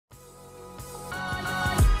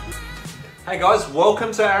Hey guys,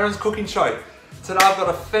 welcome to Aaron's Cooking Show. Today I've got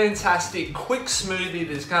a fantastic quick smoothie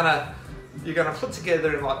that's you're gonna put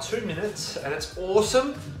together in like 2 minutes, and it's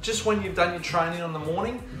awesome just when you've done your training in the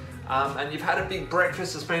morning and you've had a big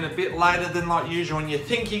breakfast. It's been a bit later than like usual and you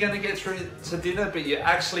think you're gonna get through to dinner but you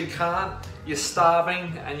actually can't. You're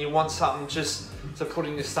starving and you want something just to put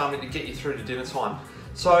in your stomach to get you through to dinner time.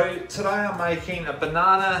 So today I'm making a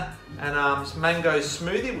banana and mango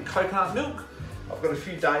smoothie with coconut milk. I've got a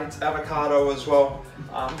few dates, avocado as well.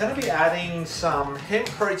 I'm going to be adding some hemp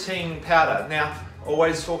protein powder. Now,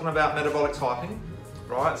 always talking about metabolic typing,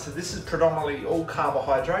 right? So this is predominantly all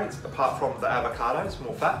carbohydrates, apart from the avocados,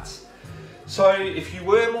 more fats. So if you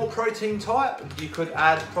were more protein type, you could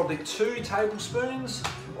add probably 2 tablespoons,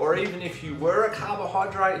 or even if you were a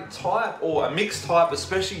carbohydrate type or a mixed type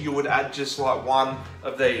especially, you would add just like 1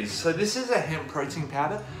 of these. So this is a hemp protein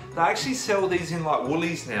powder. They actually sell these in like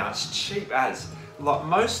Woolies now. It's cheap as. Like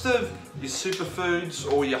most of your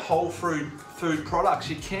superfoods or your whole food products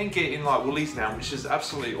you can get in like Woolies now, which is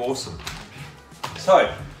absolutely awesome.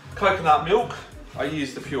 So, coconut milk, I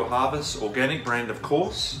use the Pure Harvest organic brand of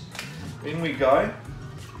course. In we go.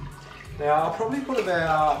 Now I'll probably put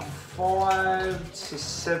about 500 to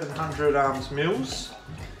 700 mils.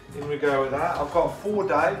 In we go with that. I've got 4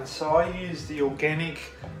 dates, so I use the organic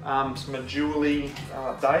Smoothie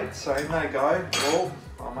dates, so in they go. Oh,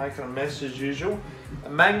 I'm making a mess as usual. A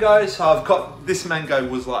mango, so I've got, this mango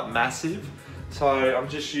was like massive, so I'm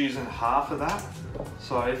just using half of that.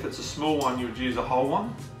 So if it's a small one, you would use a whole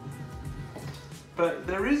one. But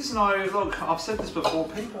there is no, look, I've said this before,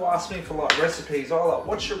 people ask me for like recipes. Oh, like,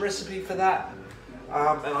 what's your recipe for that?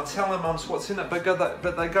 And I tell them what's in it, but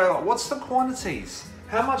they go like, what's the quantities?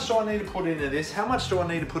 How much do I need to put into this? How much do I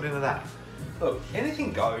need to put into that? Look,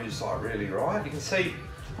 anything goes like really, right? You can see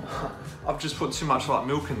I've just put too much like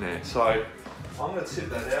milk in there. So I'm gonna tip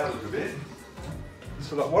that out a little bit.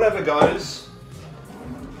 So that whatever goes.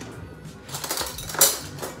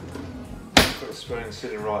 Got a spoon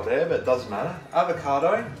sitting right there, but it doesn't matter.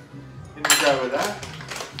 Avocado, in we go with that.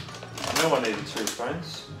 I know I needed 2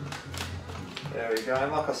 spoons. There we go,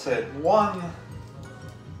 and like I said, 1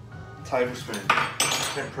 tablespoon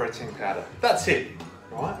hemp protein powder. That's it,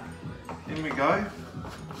 right? In we go.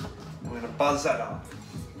 We're gonna buzz that up.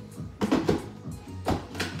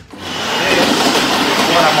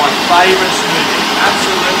 One of my favourite smoothies,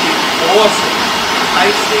 absolutely awesome.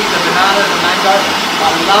 Tasty, the banana and the mango.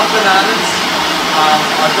 I love bananas.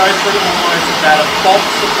 I go through almost about a box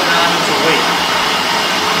of bananas a week.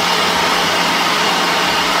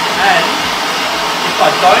 And if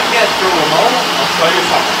I don't get through them all, I'll show you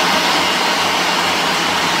something.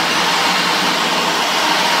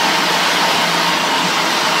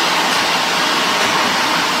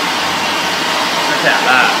 Check out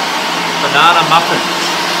that. Banana muffins.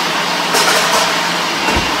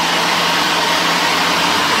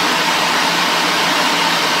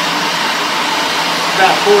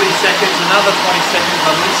 About 40 seconds, another 20 seconds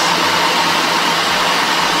on this.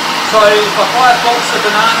 So if I buy a box of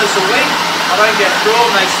bananas a week, I don't get through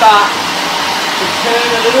them, they start to turn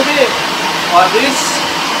a little bit like this.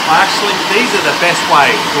 These are the best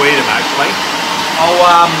way to eat them actually. I'll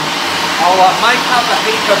make up a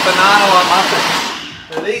heap of banana muffins.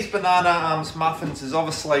 Now these banana muffins is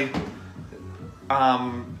obviously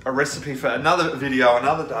a recipe for another video,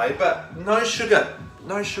 another day, but no sugar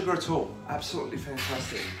at all. Absolutely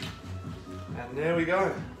fantastic. And there we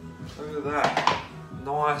go. Look at that.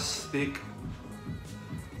 Nice, thick.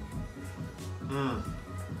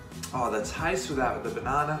 Oh, the taste with that, with the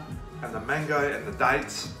banana and the mango and the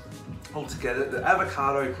dates all together. The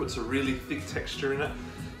avocado puts a really thick texture in it.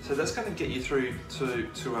 So that's going to get you through to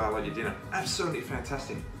like your dinner. Absolutely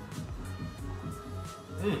fantastic.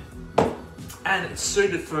 And it's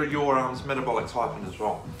suited for your metabolic typing as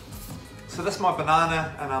well. So that's my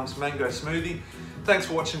banana and mango smoothie. Thanks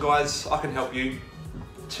for watching guys, I can help you.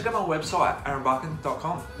 Check out my website,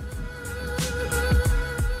 aaronbuchan.com.